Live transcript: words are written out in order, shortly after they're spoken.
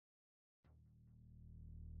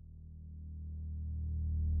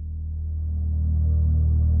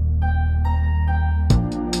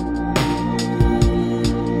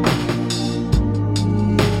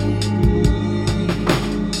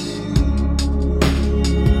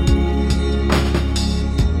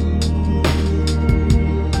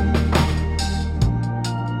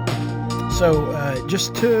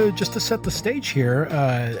Just to set the stage here,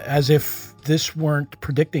 as if this weren't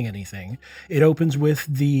predicting anything, it opens with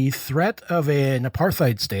the threat of an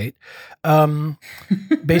apartheid state,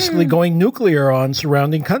 basically going nuclear on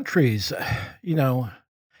surrounding countries.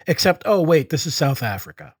 Except, oh wait, this is South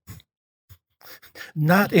Africa,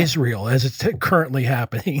 not Israel, as it's currently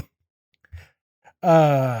happening.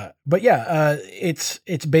 But yeah,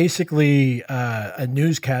 it's basically a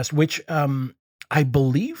newscast, which I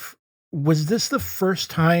believe. Was this the first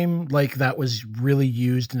time like that was really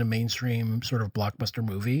used in a mainstream sort of blockbuster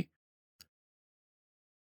movie?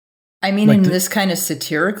 I mean, like in this kind of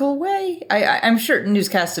satirical way? I'm sure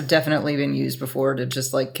newscasts have definitely been used before to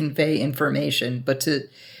just like convey information, but to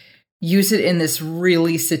use it in this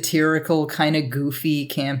really satirical, kind of goofy,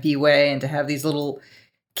 campy way, and to have these little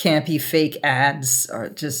campy fake ads are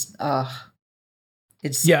just,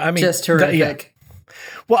 it's just horrific.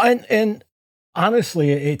 Well, and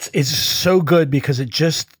honestly, it's so good because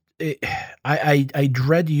I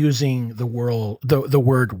dread using the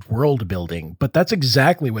word world building, but that's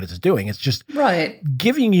exactly what it's doing. It's just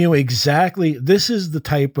giving you exactly, this is the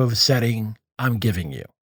type of setting I'm giving you.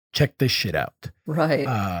 Check this shit out.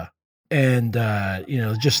 Right. And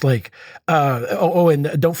just like,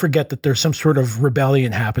 and don't forget that there's some sort of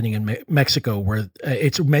rebellion happening in Mexico where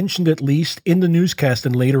it's mentioned at least in the newscast,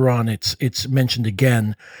 and later on it's mentioned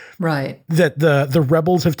again. Right. That the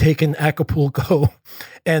rebels have taken Acapulco,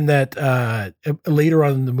 and that later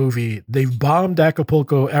on in the movie they've bombed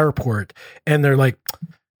Acapulco airport, and they're like,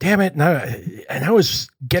 "Damn it!" Now, and I was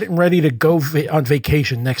getting ready to go on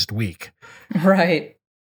vacation next week. Right.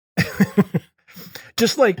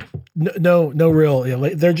 Just like no real,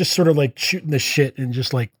 they're just sort of like shooting the shit and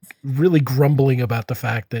just like really grumbling about the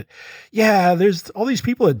fact that, yeah, there's all these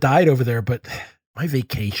people that died over there, but my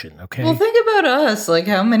vacation, okay? Well, think about us. Like,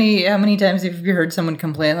 how many times have you heard someone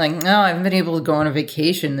complain, like, no, I haven't been able to go on a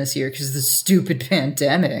vacation this year because of the stupid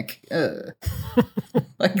pandemic.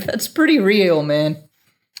 Like, that's pretty real, man.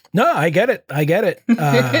 No, I get it.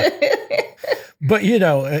 But,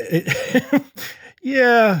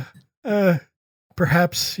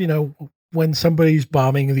 perhaps, when somebody's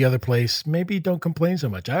bombing the other place, maybe don't complain so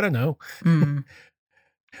much. I don't know.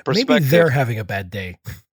 Maybe they're having a bad day.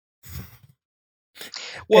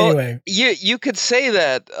 Well, anyway. You could say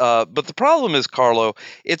that, but the problem is, Carlo,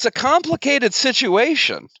 it's a complicated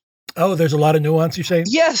situation. Oh, there's a lot of nuance, you're saying?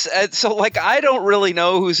 Yes. So, like, I don't really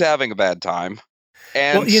know who's having a bad time.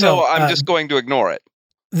 And I'm just going to ignore it.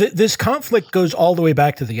 This conflict goes all the way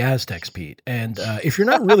back to the Aztecs, Pete. And if you're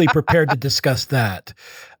not really prepared to discuss that,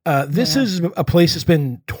 this is a place that's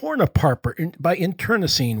been torn apart by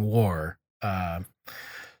internecine war.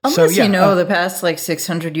 Unless the past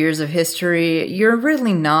 600 years of history, you're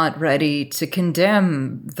really not ready to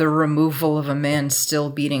condemn the removal of a man's still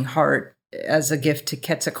beating heart as a gift to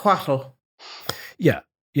Quetzalcoatl. Yeah.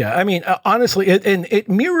 Yeah, I mean, honestly, it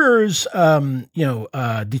mirrors,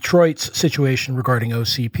 Detroit's situation regarding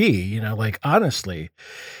OCP. Honestly,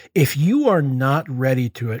 if you are not ready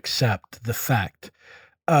to accept the fact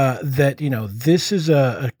that, this is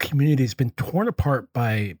a community that's been torn apart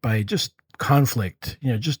by just conflict,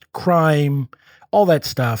 just crime, all that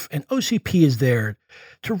stuff, and OCP is there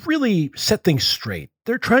to really set things straight.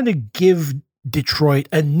 They're trying to give Detroit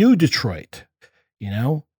a new Detroit,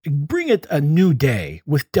 Bring it a new day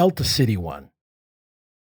with Delta City One.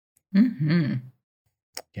 Mm-hmm.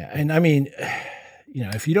 Yeah, and I mean,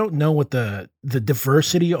 if you don't know what the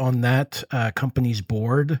diversity on that company's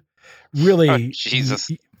board, really, Jesus,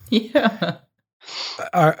 yeah.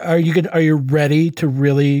 Are you ready to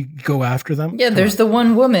really go after them? Yeah, there's the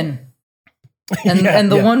one woman,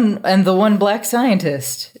 and the one black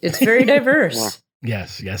scientist. It's very diverse.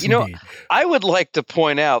 Yes, indeed. I would like to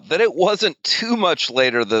point out that it wasn't too much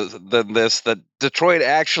later than this that Detroit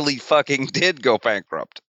actually fucking did go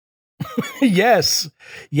bankrupt. Yes.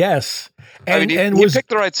 And you picked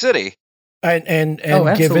the right city. And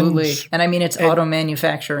absolutely. And I mean, it's auto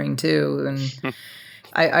manufacturing too. And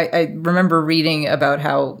I remember reading about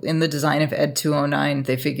how in the design of Ed 209,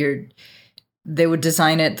 they figured they would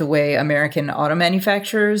design it the way American auto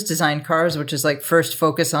manufacturers design cars, which is first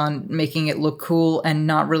focus on making it look cool and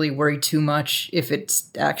not really worry too much if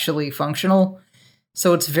it's actually functional.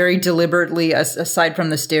 So it's very deliberately, aside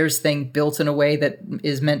from the stairs thing, built in a way that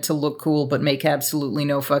is meant to look cool but make absolutely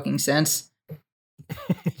no fucking sense.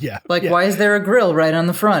 Yeah. Why is there a grill right on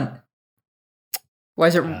the front?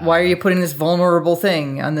 Why are you putting this vulnerable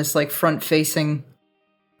thing on this front facing,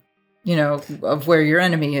 of where your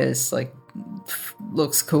enemy is?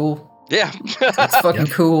 Looks cool. Yeah. That's fucking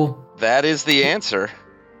cool. That is the answer.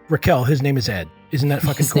 Raquel, his name is Ed. Isn't that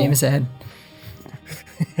fucking cool? His name is Ed.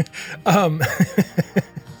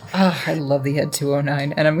 I love the Ed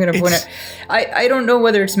 209, and I'm going to point out, I don't know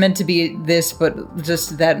whether it's meant to be this, but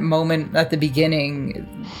just that moment at the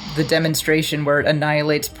beginning, the demonstration where it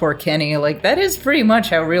annihilates poor Kenny, like, that is pretty much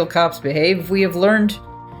how real cops behave. We have learned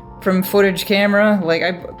from footage camera, like,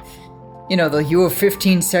 you have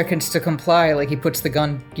 15 seconds to comply, like, he puts the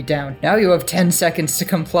gun down. Now you have 10 seconds to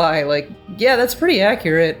comply, like, yeah, that's pretty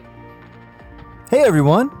accurate. Hey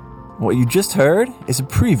everyone! What you just heard is a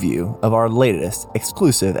preview of our latest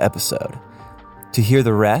exclusive episode. To hear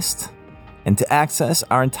the rest, and to access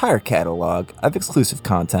our entire catalog of exclusive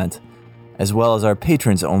content, as well as our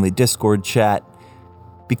patrons-only Discord chat,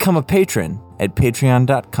 become a patron at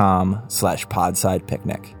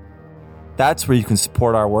patreon.com/podsidepicnic. That's where you can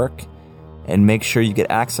support our work and make sure you get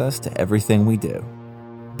access to everything we do.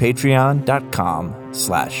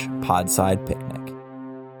 patreon.com/podsidepicnic.